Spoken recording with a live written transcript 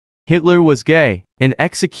Hitler was gay and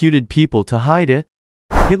executed people to hide it.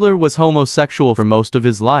 Hitler was homosexual for most of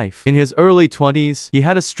his life. In his early 20s, he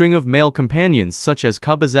had a string of male companions such as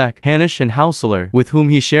Kubizek, Hanisch and Haussler, with whom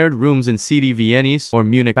he shared rooms in seedy Viennes or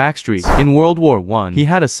Munich backstreets. In World War I, he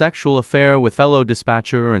had a sexual affair with fellow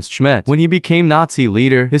dispatcher Ernst Schmidt. When he became Nazi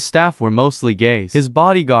leader, his staff were mostly gays. His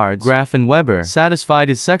bodyguards, Graf and Weber, satisfied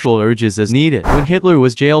his sexual urges as needed. When Hitler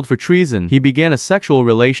was jailed for treason, he began a sexual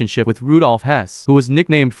relationship with Rudolf Hess, who was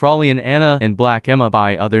nicknamed Fräulein Anna and Black Emma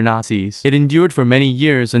by other Nazis. It endured for many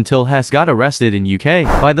years until Hess got arrested in UK.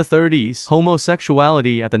 By the 30s,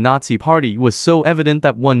 homosexuality at the Nazi Party was so evident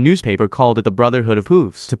that one newspaper called it the Brotherhood of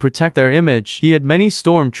Hoofs. To protect their image, he had many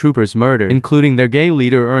stormtroopers murdered, including their gay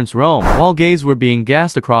leader Ernst Röhm. While gays were being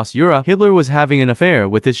gassed across Europe, Hitler was having an affair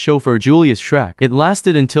with his chauffeur Julius Schreck. It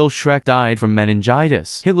lasted until Schreck died from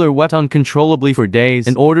meningitis. Hitler wept uncontrollably for days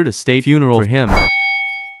and ordered a state funeral for him.